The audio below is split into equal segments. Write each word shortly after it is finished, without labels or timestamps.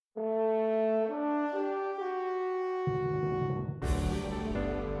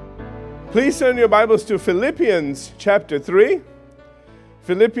Please turn your Bibles to Philippians chapter 3.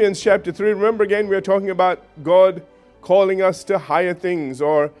 Philippians chapter 3. Remember again, we are talking about God calling us to higher things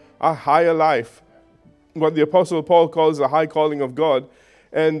or a higher life. What the Apostle Paul calls the high calling of God.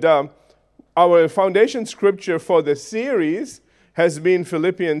 And our foundation scripture for the series has been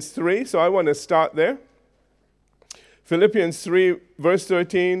Philippians 3. So I want to start there. Philippians 3 verse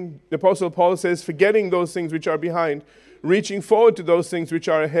 13, the Apostle Paul says, forgetting those things which are behind, reaching forward to those things which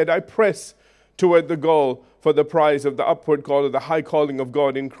are ahead, I press toward the goal for the prize of the upward call of the high calling of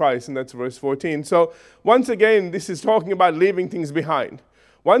God in Christ. And that's verse 14. So once again, this is talking about leaving things behind.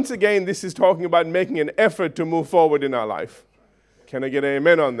 Once again, this is talking about making an effort to move forward in our life. Can I get an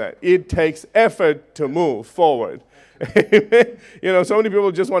amen on that? It takes effort to move forward. You know, so many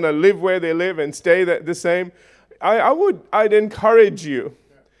people just want to live where they live and stay the same. I'd encourage you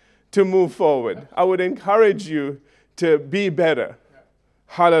to move forward. I would encourage you to be better.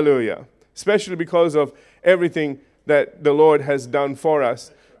 Hallelujah. Especially because of everything that the Lord has done for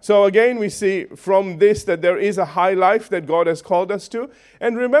us. So again, we see from this that there is a high life that God has called us to.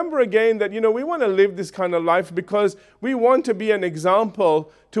 And remember again that, you know, we want to live this kind of life because we want to be an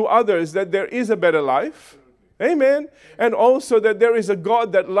example to others that there is a better life. Amen. And also that there is a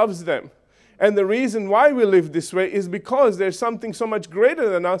God that loves them. And the reason why we live this way is because there's something so much greater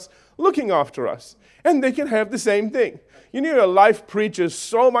than us looking after us. And they can have the same thing. You know, your life preaches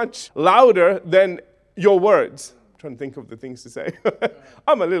so much louder than your words. I'm trying to think of the things to say.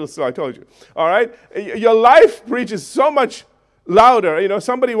 I'm a little slow, I told you. All right? Your life preaches so much louder. You know,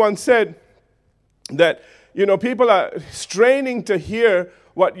 somebody once said that, you know, people are straining to hear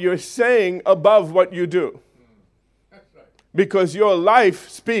what you're saying above what you do. Because your life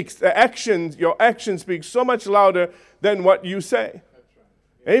speaks, your action speaks so much louder than what you say.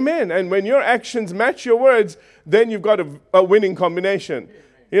 Amen. And when your actions match your words, then you've got a winning combination.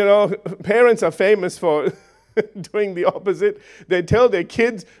 You know, parents are famous for doing the opposite. They tell their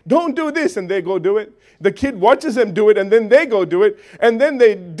kids, don't do this, and they go do it. The kid watches them do it, and then they go do it. And then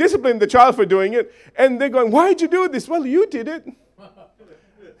they discipline the child for doing it. And they're going, why'd you do this? Well, you did it.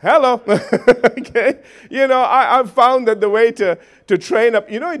 Hello. Okay. You know, I've found that the way to train up,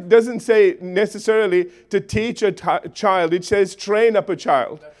 you know, it doesn't say necessarily to teach a child. It says train up a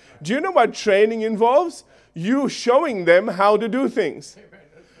child. Do you know what training involves? You showing them how to do things.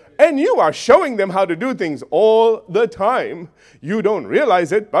 And you are showing them how to do things all the time. You don't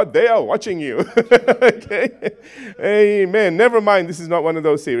realize it, but they are watching you. Okay. Amen. Never mind. This is not one of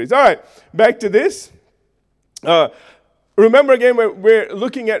those series. All right. Back to this. Remember again, we're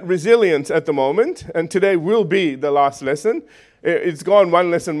looking at resilience at the moment, and today will be the last lesson. It's gone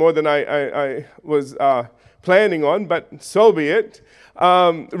one lesson more than I was planning on, but so be it.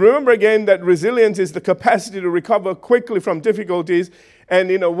 Remember again that resilience is the capacity to recover quickly from difficulties,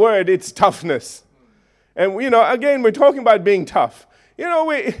 and in a word, it's toughness. And, you know, again, we're talking about being tough. You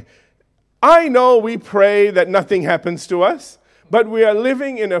know, I know we pray that nothing happens to us, but we are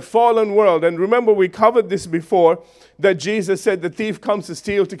living in a fallen world. And remember, we covered this before, that Jesus said the thief comes to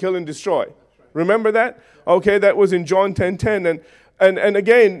steal, to kill, and destroy. Remember that? Okay, that was in John 10:10. And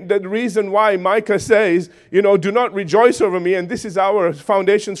again, the reason why Micah says, you know, do not rejoice over me, and this is our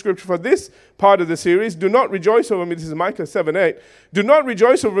foundation scripture for this part of the series, do not rejoice over me, this is Micah 7:8. Do not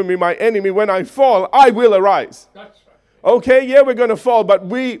rejoice over me, my enemy, when I fall, I will arise. That's right. Okay, yeah, we're going to fall, but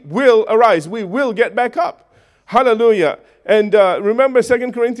we will arise. We will get back up. Hallelujah. And remember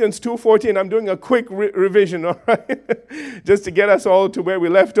 2 Corinthians 2:14. I'm doing a quick revision, all right? Just to get us all to where we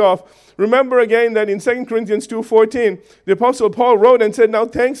left off. Remember again that in 2 Corinthians 2:14, the Apostle Paul wrote and said, now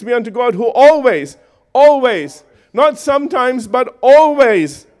thanks be unto God who always, not sometimes, but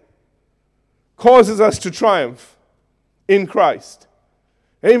always causes us to triumph in Christ.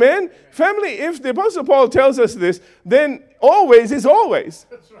 Amen? Family, if the Apostle Paul tells us this, then always is always.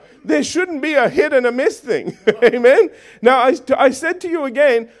 That's right. There shouldn't be a hit and a miss thing. Amen? Now, I said to you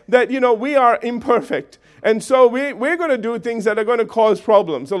again that, you know, we are imperfect. And so we're going to do things that are going to cause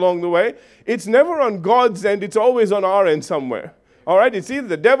problems along the way. It's never on God's end. It's always on our end somewhere. All right? It's either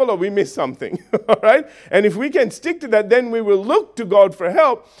the devil or we miss something. All right? And if we can stick to that, then we will look to God for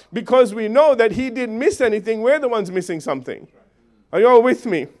help because we know that he didn't miss anything. We're the ones missing something. Are you all with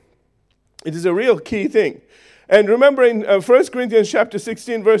me? It is a real key thing. And remember in 1 Corinthians chapter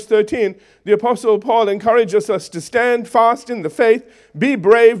 16, verse 13, the Apostle Paul encourages us to stand fast in the faith, be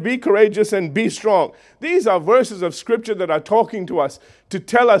brave, be courageous, and be strong. These are verses of Scripture that are talking to us to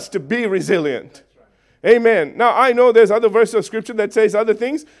tell us to be resilient. Amen. Now, I know there's other verses of Scripture that says other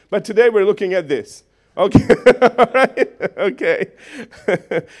things, but today we're looking at this. Okay. All right. Okay.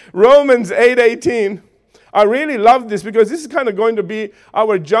 Romans 8:18. I really love this because this is kind of going to be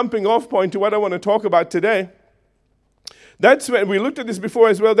our jumping off point to what I want to talk about today. That's when we looked at this before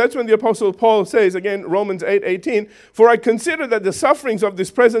as well. That's when the Apostle Paul says, again, Romans 8:18, "For I consider that the sufferings of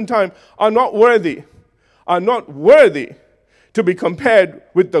this present time are not worthy to be compared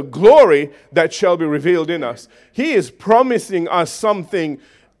with the glory that shall be revealed in us." He is promising us something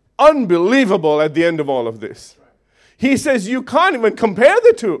unbelievable at the end of all of this. He says you can't even compare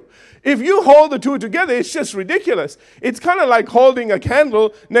the two. If you hold the two together, it's just ridiculous. It's kind of like holding a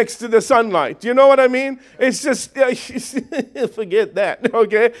candle next to the sunlight. You know what I mean? It's just, forget that,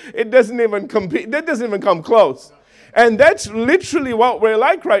 okay? It doesn't even compete. That doesn't even come close. And that's literally what we're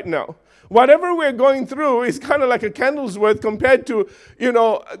like right now. Whatever we're going through is kind of like a candle's worth compared to,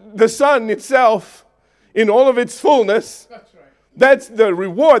 the sun itself in all of its fullness. That's right. That's the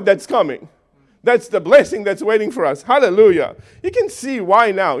reward that's coming. That's the blessing that's waiting for us. Hallelujah. You can see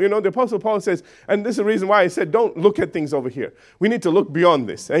why now. The Apostle Paul says, and this is the reason why I said, don't look at things over here. We need to look beyond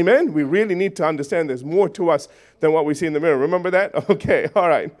this. Amen? We really need to understand there's more to us than what we see in the mirror. Remember that? Okay, all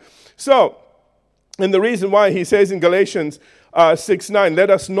right. So, and the reason why he says in Galatians 6:9, "Let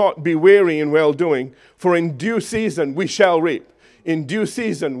us not be weary in well-doing, for in due season we shall reap." In due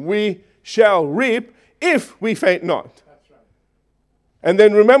season we shall reap if we faint not. And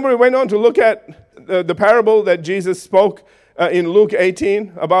then remember, we went on to look at the parable that Jesus spoke in Luke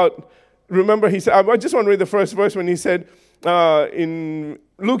 18 about, remember he said, I just want to read the first verse when he said in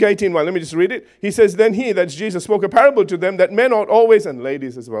Luke 18:1, let me just read it. He says, "Then he," that's Jesus, "spoke a parable to them that men ought always," and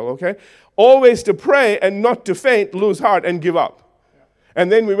ladies as well, okay, "always to pray and not to faint, lose heart, and give up." And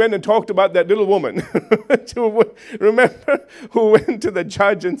then we went and talked about that little woman, remember, who went to the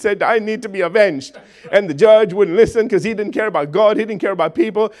judge and said, "I need to be avenged." And the judge wouldn't listen because he didn't care about God. He didn't care about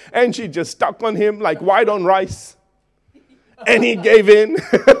people. And she just stuck on him like white on rice. And he gave in.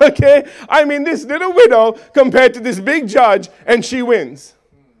 Okay? I mean, this little widow compared to this big judge, and she wins.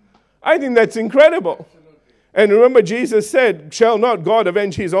 I think that's incredible. And remember, Jesus said, "Shall not God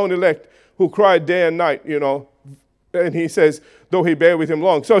avenge his own elect who cry day and night," And he says, "Though he bear with him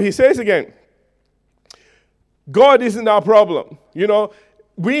long." So he says again, God isn't our problem.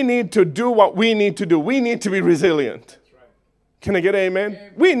 We need to do what we need to do. We need to be resilient. Right. Can I get an amen?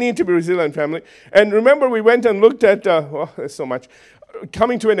 We need to be resilient, family. And remember, we went and looked at, there's so much.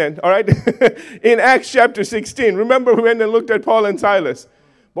 Coming to an end, all right? In Acts chapter 16, remember we went and looked at Paul and Silas.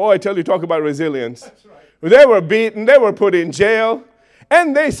 Boy, I tell you, talk about resilience. That's right. They were beaten. They were put in jail.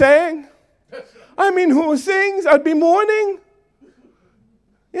 And they sang. I mean, who sings? I'd be mourning.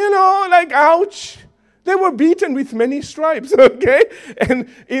 Ouch. They were beaten with many stripes, okay? And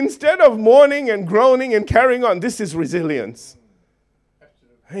instead of mourning and groaning and carrying on, this is resilience.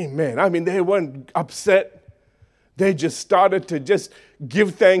 Amen. I mean, they weren't upset. They just started to just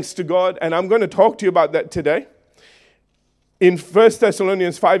give thanks to God. And I'm going to talk to you about that today. In 1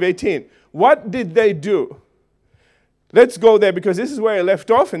 Thessalonians 5:18, what did they do? Let's go there because this is where I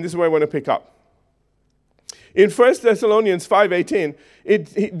left off and this is where I want to pick up. In 1 Thessalonians 5:18,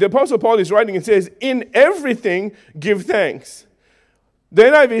 the Apostle Paul is writing and says, "In everything give thanks." The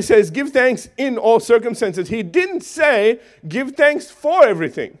NIV says, "Give thanks in all circumstances." He didn't say, "Give thanks for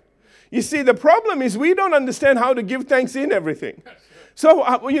everything." You see, the problem is we don't understand how to give thanks in everything. So,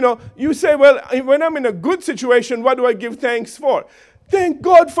 you say, well, when I'm in a good situation, what do I give thanks for? Thank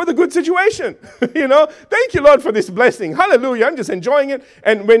God for the good situation. Thank you, Lord, for this blessing. Hallelujah. I'm just enjoying it.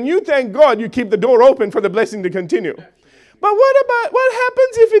 And when you thank God, you keep the door open for the blessing to continue. But what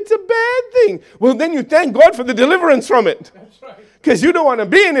happens if it's a bad thing? Well, then you thank God for the deliverance from it. That's right. Because you don't want to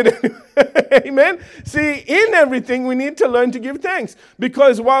be in it anymore. Amen? See, in everything, we need to learn to give thanks.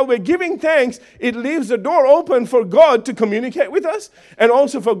 Because while we're giving thanks, it leaves the door open for God to communicate with us, and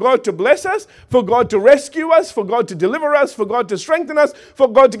also for God to bless us, for God to rescue us, for God to deliver us, for God to strengthen us,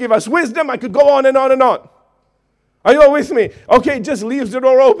 for God to give us wisdom. I could go on and on and on. Are you all with me? Okay, it just leaves the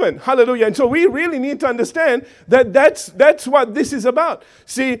door open. Hallelujah. And so we really need to understand that that's what this is about.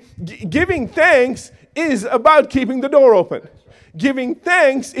 See, giving thanks is about keeping the door open. Giving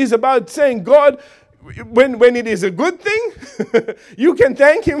thanks is about saying, God, when it is a good thing, you can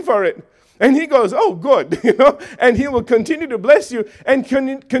thank him for it. And he goes, oh, good, and he will continue to bless you and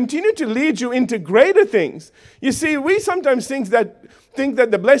continue to lead you into greater things. You see, we sometimes think that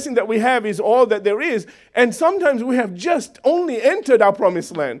the blessing that we have is all that there is, and sometimes we have just only entered our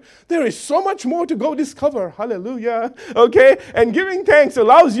promised land. There is so much more to go discover. Hallelujah. Okay? And giving thanks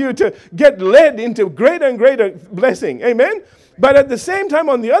allows you to get led into greater and greater blessing. Amen? But at the same time,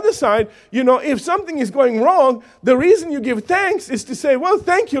 on the other side, if something is going wrong, the reason you give thanks is to say, well,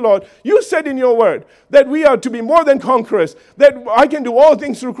 thank you, Lord. You said in your word that we are to be more than conquerors, that I can do all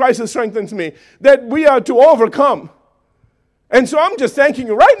things through Christ who strengthens me, that we are to overcome. And so I'm just thanking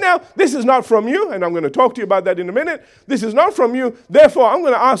you right now. This is not from you, and I'm going to talk to you about that in a minute. This is not from you. Therefore, I'm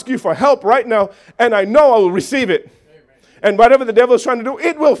going to ask you for help right now, and I know I will receive it. Amen. And whatever the devil is trying to do,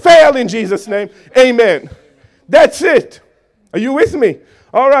 it will fail in Jesus' name. Amen. That's it. Are you with me?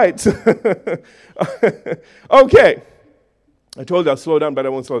 All right. Okay. I told you I'll slow down, but I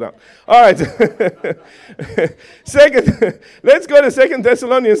won't slow down. All right. Let's go to 2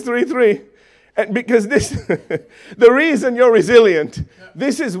 Thessalonians 3:3. And because the reason you're resilient,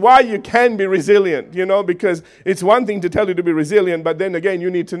 this is why you can be resilient, because it's one thing to tell you to be resilient, but then again, you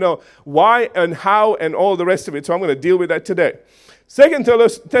need to know why and how and all the rest of it. So I'm going to deal with that today.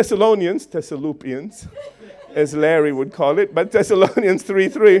 2 Thessalonians, as Larry would call it, but Thessalonians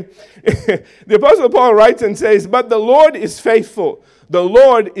 3:3, the Apostle Paul writes and says, but the Lord is faithful. The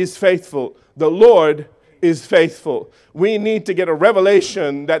Lord is faithful. The Lord is faithful. We need to get a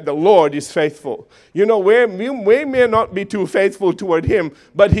revelation that the Lord is faithful. We may not be too faithful toward him,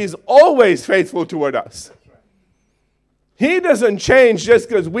 but he's always faithful toward us. He doesn't change just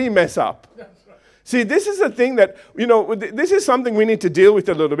because we mess up. See, this is a thing that, this is something we need to deal with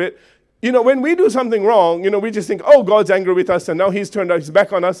a little bit. When we do something wrong, we just think, oh, God's angry with us, and now he's turned his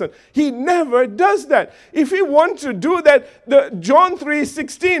back on us. And he never does that. If he wanted to do that, John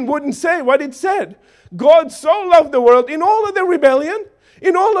 3:16 wouldn't say what it said. God so loved the world in all of their rebellion,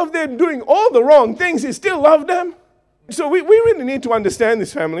 in all of their doing all the wrong things, he still loved them. So we really need to understand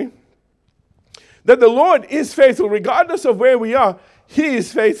this, family, that the Lord is faithful. Regardless of where we are, he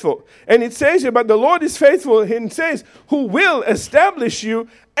is faithful. And it says here, but the Lord is faithful, and it says, who will establish you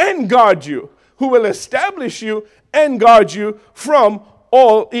and guard you. Who will establish you and guard you from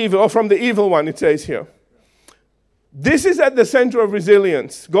all evil, or from the evil one, it says here. This is at the center of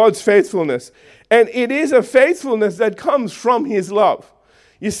resilience, God's faithfulness. And it is a faithfulness that comes from his love.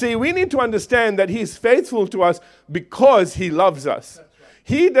 You see, we need to understand that he's faithful to us because he loves us. Right.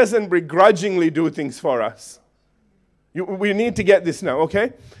 He doesn't begrudgingly do things for us. We need to get this now,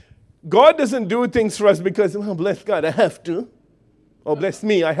 okay? God doesn't do things for us because, oh, bless God, I have to. Oh, bless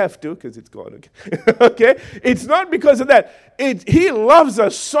me, I have to, because it's God. Okay? Okay? It's not because of that. He loves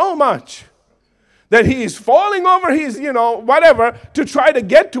us so much that he's falling over his, whatever, to try to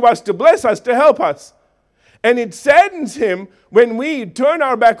get to us, to bless us, to help us. And it saddens him when we turn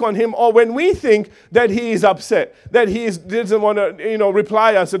our back on him, or when we think that he is upset, that he doesn't want to,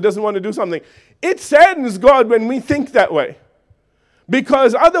 reply us, or doesn't want to do something. It saddens God when we think that way.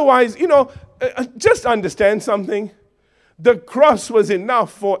 Because otherwise, just understand something. The cross was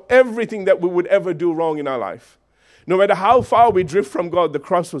enough for everything that we would ever do wrong in our life. No matter how far we drift from God, the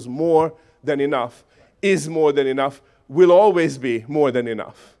cross was more than enough, is more than enough, will always be more than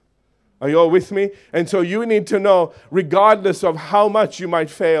enough. Are you all with me? And so you need to know, regardless of how much you might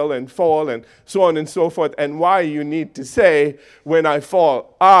fail and fall and so on and so forth, and why you need to say, when I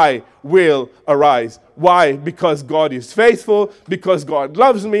fall, I will arise. Why? Because God is faithful, because God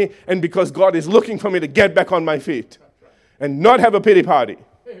loves me, and because God is looking for me to get back on my feet and not have a pity party.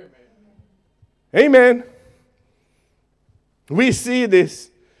 Amen. We see this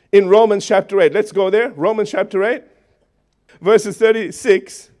in Romans chapter 8. Let's go there. Romans chapter 8, verses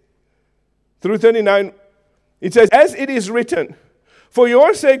 36 through 39. It says, as it is written, for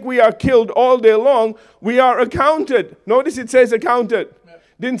your sake we are killed all day long. We are accounted. Notice it says accounted.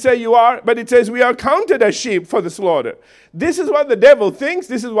 Didn't say you are, but it says we are counted as sheep for the slaughter. This is what the devil thinks.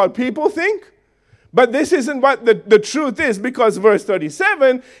 This is what people think. But this isn't what the truth is, because verse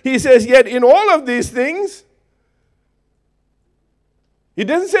 37, he says, yet in all of these things, it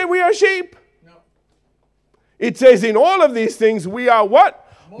doesn't say we are sheep. No. It says in all of these things we are what?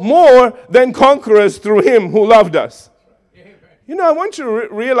 More than conquerors through him who loved us. I want you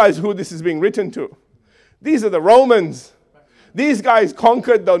to realize who this is being written to. These are the Romans. These guys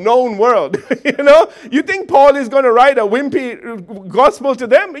conquered the known world. You think Paul is going to write a wimpy gospel to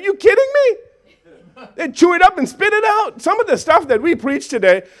them? Are you kidding me? They chew it up and spit it out. Some of the stuff that we preach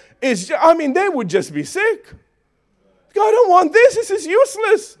today is, they would just be sick. God, I don't want this. This is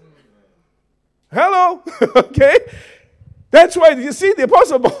useless. Hello? Okay? That's why, you see, the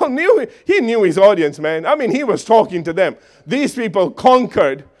Apostle Paul knew his audience, man. He was talking to them. These people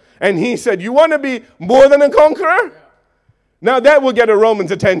conquered. And he said, you want to be more than a conqueror? Yeah. Now that will get a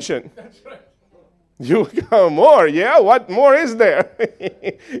Roman's attention. That's right. You go, more? Yeah, what more is there?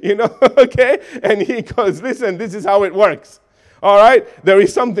 Okay? And he goes, listen, this is how it works. All right? There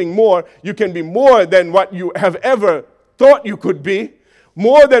is something more. You can be more than what you have ever thought you could be,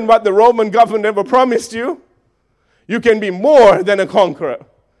 more than what the Roman government ever promised you. You can be more than a conqueror.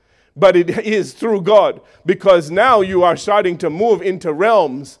 But it is through God, because now you are starting to move into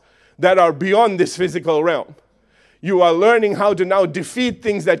realms that are beyond this physical realm. You are learning how to now defeat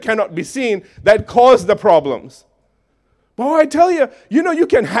things that cannot be seen that cause the problems. Boy, I tell you, you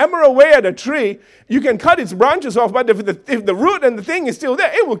can hammer away at a tree, you can cut its branches off, but if the root and the thing is still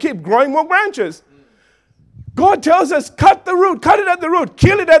there, it will keep growing more branches. God tells us, cut the root, cut it at the root,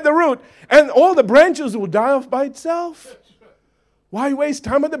 kill it at the root, and all the branches will die off by itself. Why waste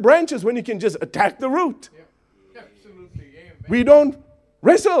time on the branches when you can just attack the root? Yeah. Absolutely. Amen. We don't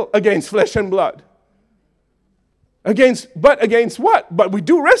wrestle against flesh and blood. Against what? But we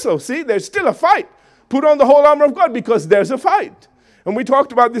do wrestle. See, there's still a fight. Put on the whole armor of God because there's a fight. And we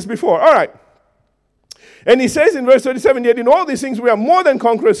talked about this before. All right. And he says in verse 37, yet in all these things we are more than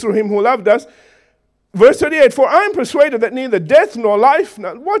conquerors through him who loved us. Verse 38, for I am persuaded that neither death nor life,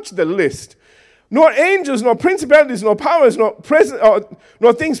 now watch the list, nor angels, nor principalities, nor powers, nor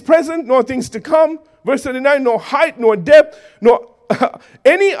things present, nor things to come. Verse 39, nor height, nor depth, nor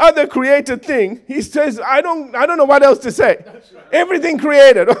any other created thing. He says, I don't know what else to say. Right. Everything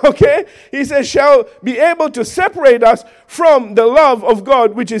created, okay? He says, shall be able to separate us from the love of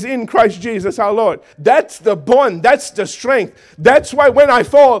God, which is in Christ Jesus our Lord. That's the bond. That's the strength. That's why when I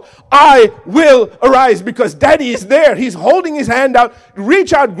fall, I will arise, because Daddy is there. He's holding his hand out.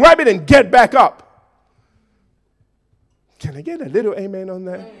 Reach out, grab it, and get back up. Can I get a little amen on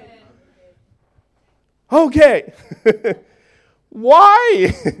that? Okay.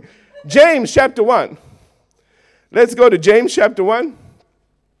 Why? James chapter 1. Let's go to James chapter 1.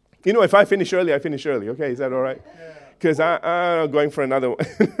 If I finish early, I finish early. Okay, is that all right? Because I'm going for another one.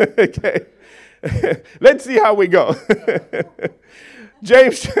 Okay. Let's see how we go.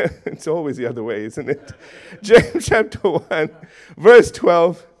 James, it's always the other way, isn't it? James chapter 1, verse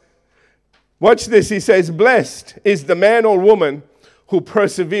 12. Watch this. He says, blessed is the man or woman who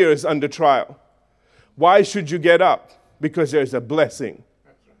perseveres under trial. Why should you get up? Because there's a blessing.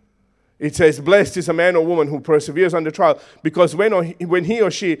 It says, blessed is a man or woman who perseveres under trial, because when he or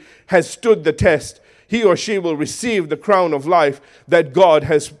she has stood the test, he or she will receive the crown of life that God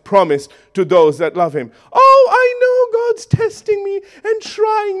has promised to those that love him. Oh, I know God's testing me and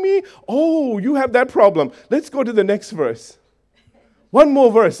trying me. Oh, you have that problem. Let's go to the next verse. One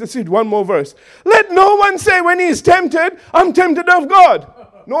more verse. Let's read one more verse. Let no one say when he is tempted, I'm tempted of God.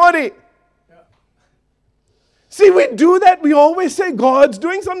 Naughty. See, we do that. We always say God's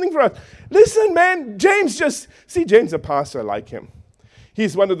doing something for us. Listen, man, James a pastor like him.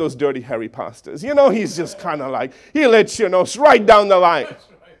 He's one of those dirty Harry pastors. He's just kind of like, he lets you know right down the line.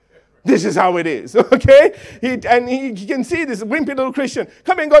 This is how it is, okay? He can see this wimpy little Christian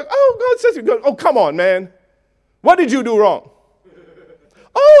come in and go, oh, God says you go. Oh, come on, man. What did you do wrong?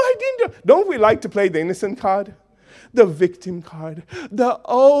 Oh, I didn't. Don't we like to play the innocent card? The victim card. The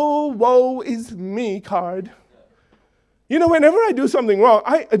oh, woe is me card. Whenever I do something wrong,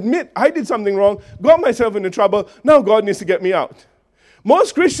 I admit I did something wrong, got myself into trouble, now God needs to get me out.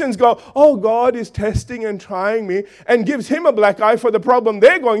 Most Christians go, oh, God is testing and trying me, and gives him a black eye for the problem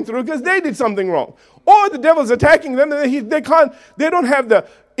they're going through because they did something wrong. Or the devil's attacking them, and they don't have the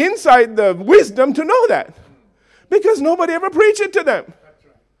insight, the wisdom to know that. Because nobody ever preached it to them.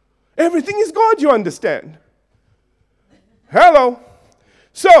 Everything is God, you understand. Hello.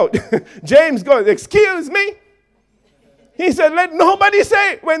 So, James goes, excuse me. He said, let nobody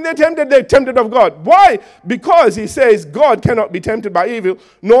say when they're tempted of God. Why? Because he says God cannot be tempted by evil,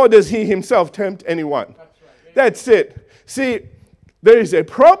 nor does he himself tempt anyone. That's it. See, there is a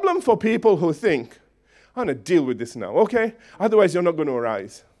problem for people who think, I'm going to deal with this now, okay? Otherwise, you're not going to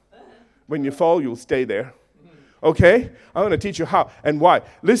arise. When you fall, you'll stay there. Okay? I'm going to teach you how and why.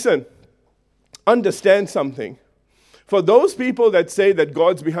 Listen, understand something. For those people that say that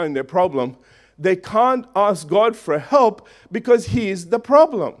God's behind their problem, they can't ask God for help because he's the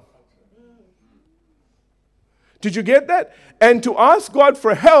problem. Did you get that? And to ask God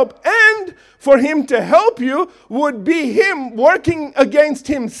for help and for him to help you would be him working against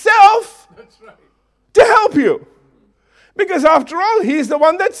himself to help you. Because after all, he's the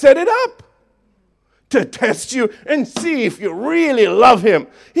one that set it up to test you and see if you really love him.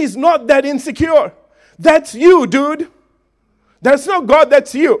 He's not that insecure. That's you, dude. That's not God,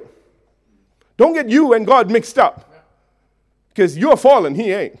 that's you. Don't get you and God mixed up. Because you're fallen,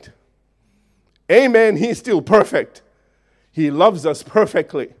 he ain't. Amen, he's still perfect. He loves us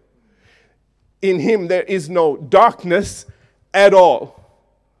perfectly. In him there is no darkness at all.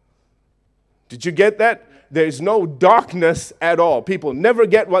 Did you get that? There is no darkness at all. People never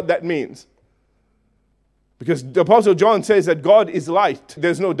get what that means. Because the Apostle John says that God is light.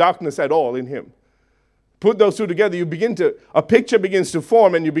 There's no darkness at all in him. Put those two together, a picture begins to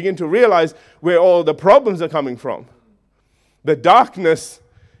form, and you begin to realize where all the problems are coming from. The darkness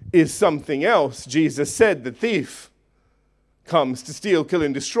is something else. Jesus said the thief comes to steal, kill,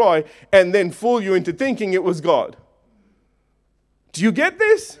 and destroy, and then fool you into thinking it was God. Do you get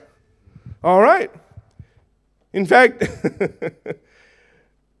this? All right. In fact,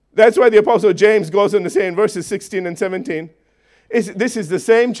 that's why the Apostle James goes on to say in verses 16 and 17, this is the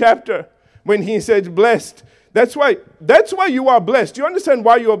same chapter when he said blessed. That's why you are blessed. Do you understand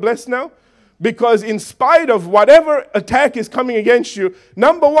why you are blessed now? Because in spite of whatever attack is coming against you,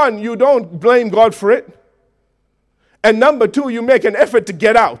 number one, you don't blame God for it. And number two, you make an effort to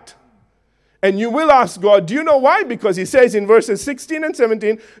get out. And you will ask God, do you know why? Because he says in verses 16 and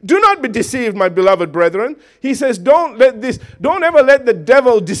 17, do not be deceived, my beloved brethren. He says, don't ever let the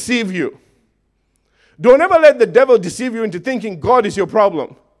devil deceive you. Don't ever let the devil deceive you into thinking God is your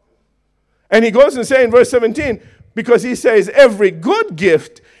problem. And he goes and says in verse 17, because he says, every good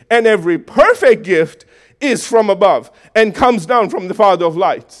gift and every perfect gift is from above and comes down from the Father of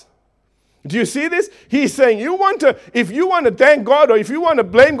lights. Do you see this? He's saying if you want to thank God or if you want to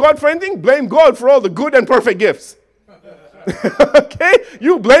blame God for anything, blame God for all the good and perfect gifts. Okay?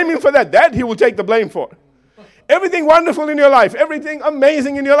 You blame him for that he will take the blame for. Everything wonderful in your life, everything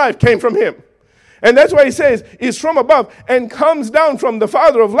amazing in your life came from him. And that's why he says, is from above and comes down from the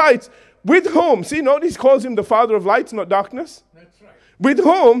Father of lights, with whom, see, notice he calls him the Father of lights, not darkness. That's right. With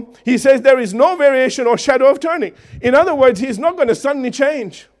whom, he says, there is no variation or shadow of turning. In other words, he's not going to suddenly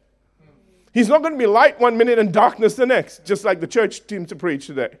change. He's not going to be light one minute and darkness the next, just like the church seems to preach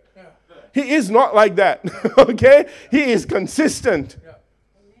today. Yeah. He is not like that, okay? He is consistent. Yeah.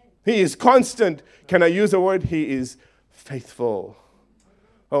 He is constant. Can I use a word? He is faithful.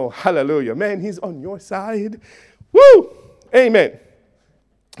 Oh, hallelujah. Man, he's on your side. Woo! Amen.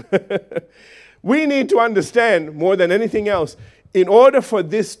 We need to understand more than anything else, in order for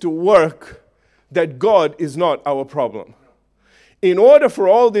this to work, that God is not our problem. In order for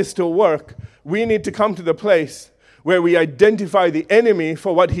all this to work, we need to come to the place where we identify the enemy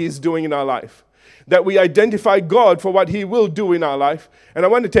for what he's doing in our life. That we identify God for what he will do in our life. And I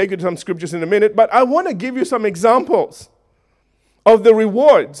want to take you to some scriptures in a minute, but I want to give you some examples of the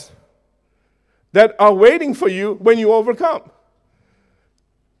rewards that are waiting for you when you overcome.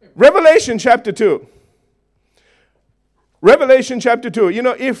 Revelation chapter 2. Revelation chapter 2. You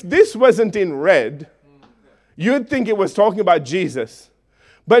know, if this wasn't in red, you'd think it was talking about Jesus.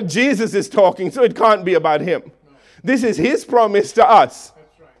 But Jesus is talking, so it can't be about him. This is his promise to us.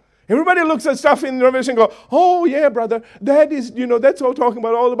 Everybody looks at stuff in Revelation and go, oh yeah, brother, that is, that's all talking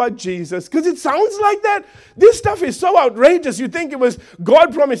about, all about Jesus. Because it sounds like that. This stuff is so outrageous. You think it was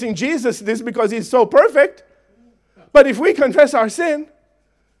God promising Jesus this because he's so perfect. But if we confess our sin,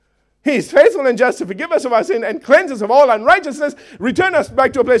 he is faithful and just to forgive us of our sin and cleanse us of all unrighteousness, return us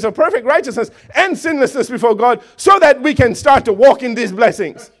back to a place of perfect righteousness and sinlessness before God, so that we can start to walk in these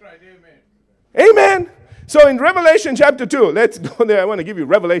blessings. That's right, amen. Amen. So in Revelation chapter 2, let's go there. I want to give you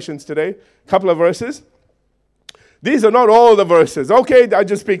Revelations today, a couple of verses. These are not all the verses. Okay, I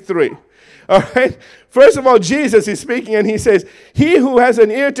just picked 3. All right. First of all, Jesus is speaking and he says, he who has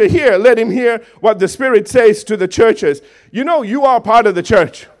an ear to hear, let him hear what the Spirit says to the churches. You are part of the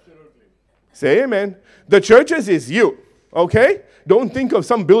church. Say amen. The churches is you, okay? Don't think of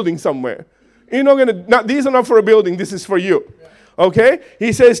some building somewhere. These are not for a building. This is for you, okay?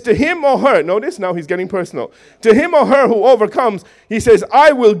 He says to him or her, notice now he's getting personal. To him or her who overcomes, he says,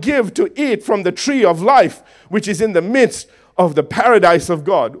 I will give to eat from the tree of life, which is in the midst of the paradise of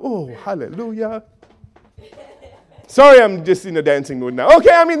God. Oh, hallelujah. Sorry, I'm just in a dancing mood now.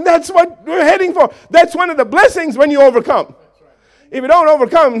 Okay, that's what we're heading for. That's one of the blessings when you overcome. If you don't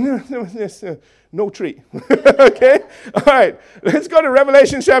overcome, there's no tree. Okay? All right. Let's go to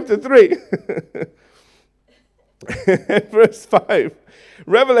Revelation chapter 3. Verse 5.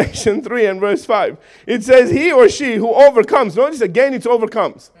 Revelation 3 and verse 5. It says, he or she who overcomes. Notice again, it's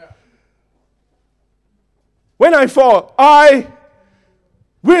overcomes. Yeah. When I fall, I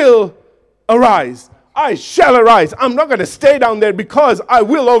will arise. I shall arise. I'm not going to stay down there because I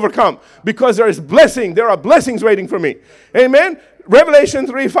will overcome. Because there is blessing. There are blessings waiting for me. Amen? Revelation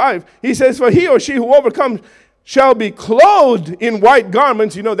 3:5, he says, for he or she who overcomes shall be clothed in white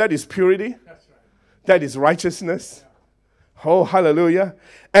garments. That is purity. That's right. That is righteousness. Yeah. Oh, hallelujah.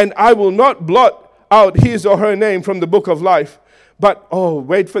 And I will not blot out his or her name from the book of life. But,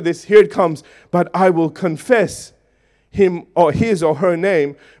 wait for this. Here it comes. But I will confess him or his or her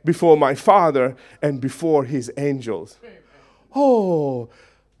name before my Father and before his angels. Amen. Oh,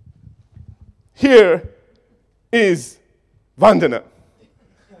 here is Vandana.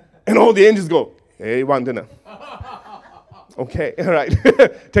 And all the angels go, hey, Vandana. Okay, all right.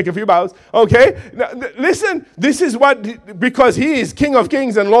 Take a few bows. Okay, now, listen, this is what, because he is King of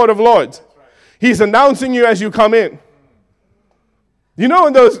Kings and Lord of Lords. He's announcing you as you come in. You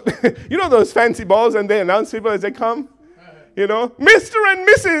know those, those fancy balls and they announce people as they come? You know, Mr. and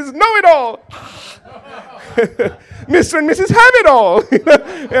Mrs. Know-It-All. Mr. and Mrs. Have-It-All.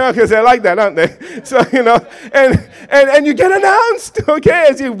 Because they like that, aren't they? So, and you get announced, okay,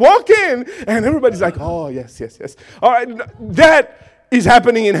 as you walk in, and everybody's like, oh, yes. All right, that is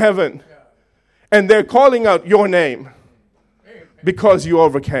happening in heaven. And they're calling out your name because you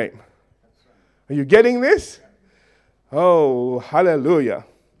overcame. Are you getting this? Oh, hallelujah.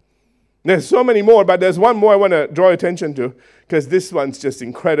 There's so many more, but there's one more I want to draw attention to because this one's just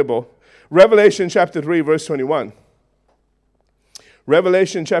incredible. Revelation chapter 3, verse 21.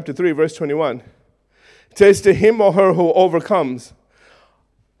 Revelation chapter 3, verse 21. It says, to him or her who overcomes.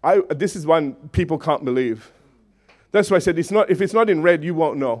 This is one people can't believe. That's why I said, if it's not in red, you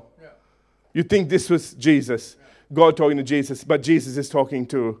won't know. Yeah. You think this was Jesus, God talking to Jesus, but Jesus is talking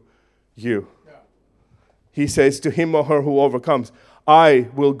to you. Yeah. He says, to him or her who overcomes, I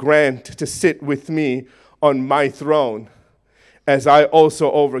will grant to sit with me on my throne, as I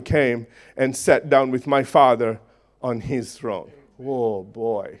also overcame and sat down with my Father on his throne. Oh,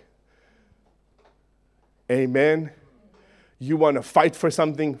 boy. Amen. You want to fight for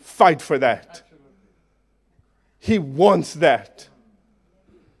something? Fight for that. He wants that.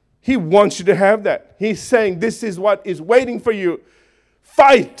 He wants you to have that. He's saying this is what is waiting for you.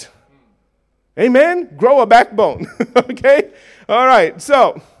 Fight. Amen? Grow a backbone. Okay? All right.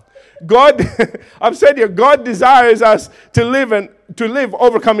 So, God, I've said here, God desires us to live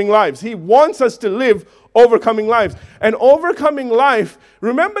overcoming lives. He wants us to live overcoming lives. And overcoming life,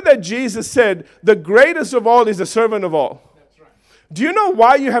 remember that Jesus said, the greatest of all is the servant of all. That's right. Do you know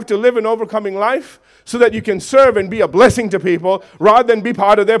why you have to live an overcoming life? So that you can serve and be a blessing to people rather than be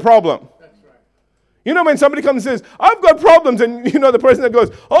part of their problem. That's right. You know when somebody comes and says, I've got problems, and the person that goes,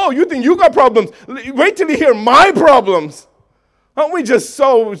 oh, you think you got problems? Wait till you hear my problems. Aren't we just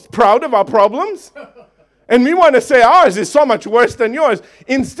so proud of our problems? And we want to say ours is so much worse than yours,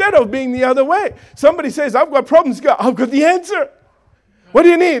 instead of being the other way. Somebody says, I've got problems. I've got the answer. What do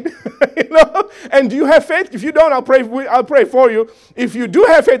you need? And do you have faith? If you don't, I'll pray for you. If you do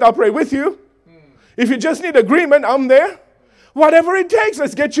have faith, I'll pray with you. If you just need agreement, I'm there. Whatever it takes,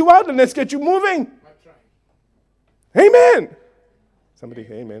 let's get you out and let's get you moving. Amen. Somebody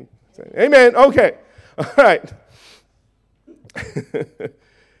say amen. Say, amen. Okay. All right.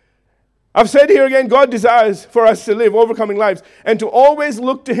 I've said here again, God desires for us to live overcoming lives and to always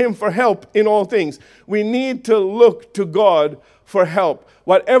look to him for help in all things. We need to look to God for help.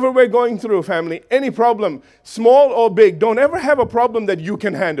 Whatever we're going through, family, any problem, small or big, don't ever have a problem that you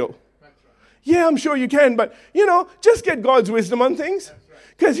can handle. Yeah, I'm sure you can, but, just get God's wisdom on things.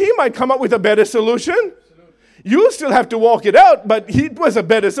 Because he might come up with a better solution. Absolutely. You still have to walk it out, but it was a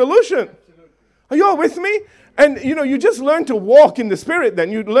better solution. Absolutely. Are you all with me? And, you just learn to walk in the Spirit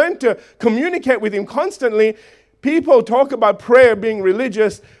then. You learn to communicate with him constantly. People talk about prayer being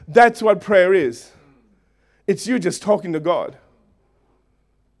religious. That's what prayer is. It's you just talking to God.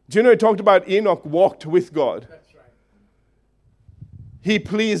 Do you know it talked about Enoch walked with God? That's right. He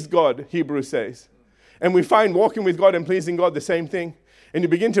pleased God, Hebrews says. And we find walking with God and pleasing God the same thing. And you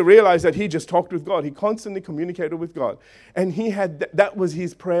begin to realize that he just talked with God. He constantly communicated with God. And he had that was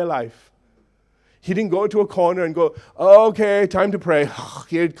his prayer life. He didn't go to a corner and go, okay, time to pray. Oh,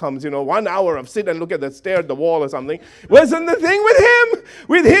 here it comes, 1 hour of sit and look at the stare at the wall or something. Wasn't the thing with him.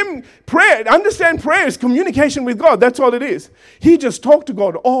 With him, prayer, understand prayer is communication with God. That's all it is. He just talked to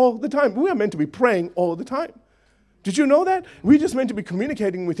God all the time. We are meant to be praying all the time. Did you know that? We're just meant to be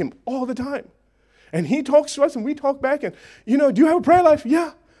communicating with him all the time. And he talks to us and we talk back. And, do you have a prayer life?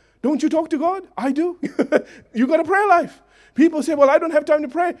 Yeah. Don't you talk to God? I do. You got a prayer life. People say, well, I don't have time to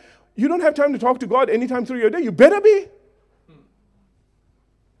pray. You don't have time to talk to God anytime through your day. You better be.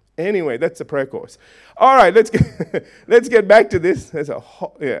 Anyway, that's a prayer course. All right, let's get back to this.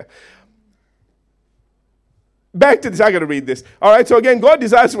 Back to this. I got to read this. All right, so again, God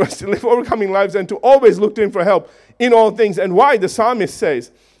desires for us to live overcoming lives and to always look to him for help in all things. And why? The psalmist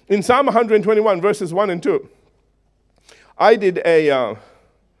says in Psalm 121, verses 1 and 2. I did a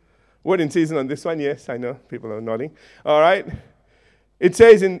word in season on this one. Yes, I know. People are nodding. All right. It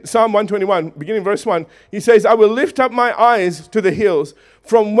says in Psalm 121, beginning verse 1, he says, I will lift up my eyes to the hills,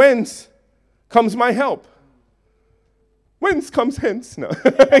 from whence comes my help. Whence comes hence? No.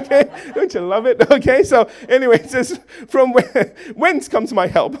 Okay. Don't you love it? Okay. So anyway, it says, from whence comes my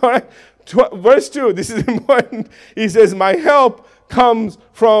help? All right. Verse 2, this is important. He says, my help comes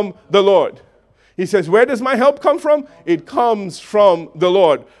from the Lord. He says, where does my help come from? It comes from the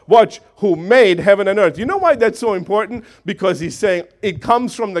Lord. Watch, who made heaven and earth. You know why that's so important? Because he's saying it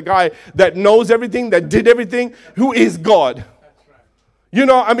comes from the guy that knows everything, that did everything, who is God. That's right. You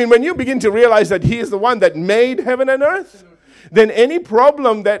know, I mean, when you begin to realize that he is the one that made heaven and earth, then any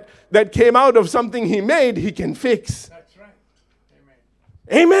problem that came out of something he made, he can fix. That's right.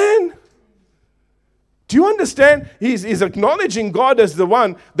 Amen. Amen. Do you understand? He's acknowledging God as the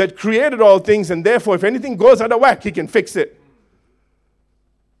one that created all things, and therefore, if anything goes out of whack, he can fix it.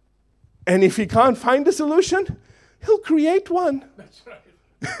 And if he can't find a solution, he'll create one. That's right.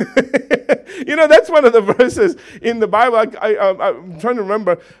 You know, that's one of the verses in the Bible. I'm trying to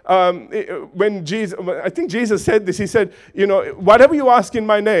remember when Jesus, I think Jesus said this. He said, you know, whatever you ask in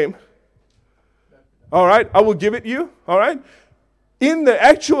my name, all right, I will give it you, all right? In the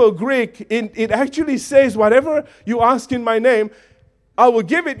actual Greek, it actually says, whatever you ask in my name, I will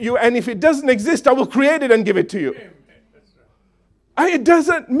give it you, and if it doesn't exist, I will create it and give it to you. Amen. That's right. It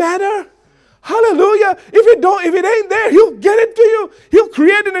doesn't matter. Hallelujah. If it ain't there, he'll get it to you. He'll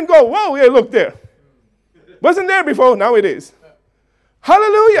create it and go, whoa, yeah, look there. Wasn't there before, now it is.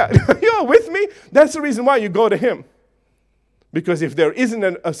 Hallelujah. You're with me? That's the reason why you go to him. Because if there isn't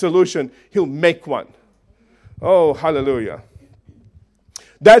a solution, he'll make one. Oh, hallelujah.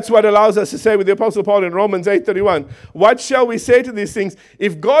 That's what allows us to say with the Apostle Paul in Romans 8:31, what shall we say to these things?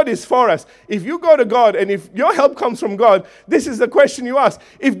 If God is for us, if you go to God and if your help comes from God, this is the question you ask.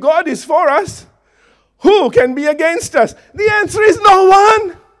 If God is for us, who can be against us? The answer is no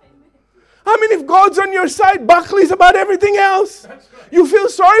one. I mean, if God's on your side, Buckley's about everything else. You feel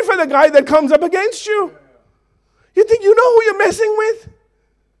sorry for the guy that comes up against you. You think you know who you're messing with?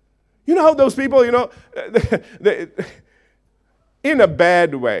 You know how those people, you know, in a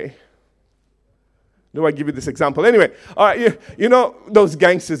bad way. Do I give you this example? Anyway, you know, those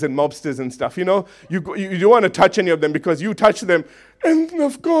gangsters and mobsters and stuff, you know, you don't want to touch any of them because you touch them and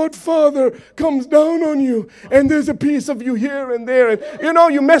the God Father comes down on you and there's a piece of you here and there. And, you know,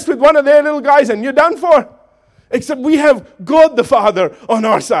 you mess with one of their little guys and you're done for. Except we have God the Father on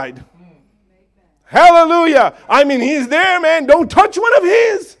our side. Hallelujah. I mean, he's there, man. Don't touch one of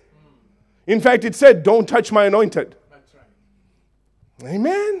his. In fact, it said, don't touch my anointed.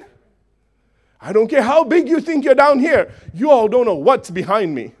 Amen. I don't care how big you think you're down here. You all don't know what's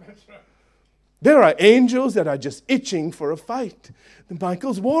behind me. There are angels that are just itching for a fight. The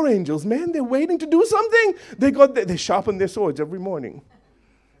Michael's war angels, man, they're waiting to do something. They sharpen their swords every morning.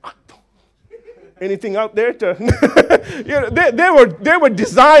 Anything out there to? You know, they were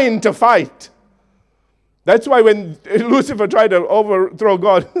designed to fight. That's why when Lucifer tried to overthrow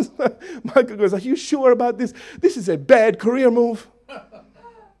God, Michael goes, are you sure about this? This is a bad career move.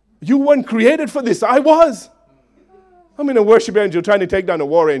 You weren't created for this. I was. I'm in a worship angel trying to take down the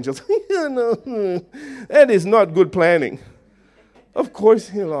war angels. That is not good planning. Of course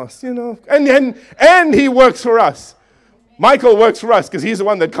he lost, you know. And he works for us. Michael works for us because he's the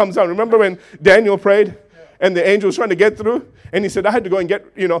one that comes down. Remember when Daniel prayed and the angel was trying to get through? And he said, I had to go and get,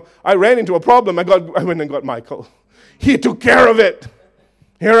 you know, I ran into a problem. I went and got Michael. He took care of it.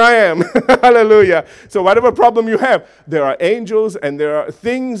 Here I am. Hallelujah. So whatever problem you have, there are angels and there are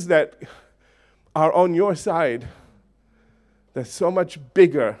things that are on your side that's so much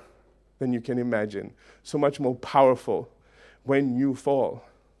bigger than you can imagine, so much more powerful. When you fall,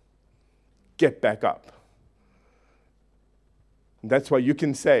 get back up. And that's why you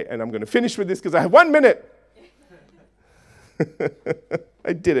can say, and I'm going to finish with this because I have 1 minute.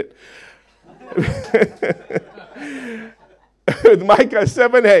 I did it. With Micah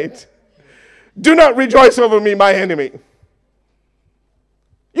 7:8. Do not rejoice over me, my enemy.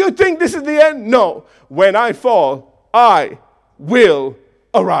 You think this is the end? No. When I fall, I will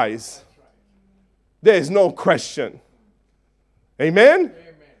arise. There is no question. Amen?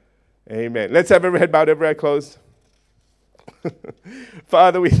 Amen. Let's have every head bowed, every eye closed.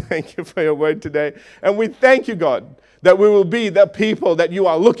 Father, we thank you for your word today. And we thank you, God, that we will be the people that you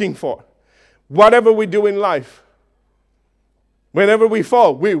are looking for. Whatever we do in life, whenever we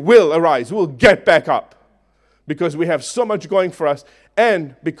fall, we will arise. We'll get back up because we have so much going for us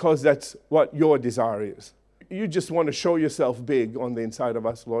and because that's what your desire is. You just want to show yourself big on the inside of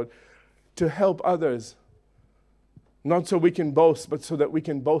us, Lord, to help others. Not so we can boast, but so that we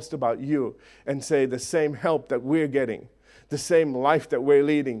can boast about you and say the same help that we're getting, the same life that we're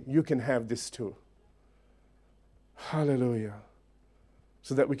leading, you can have this too. Hallelujah.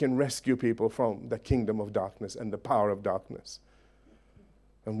 so that we can rescue people from the kingdom of darkness and the power of darkness.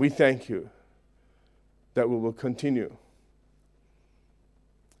 And we thank you that we will continue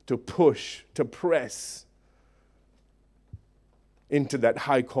to push, to press into that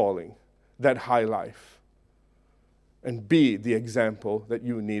high calling, that high life, and be the example that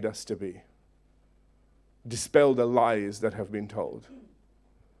you need us to be. Dispel the lies that have been told.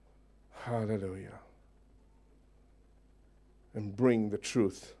 Hallelujah. And bring the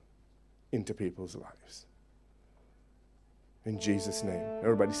truth into people's lives. In Jesus' name.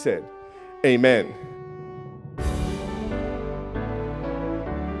 Everybody said, amen.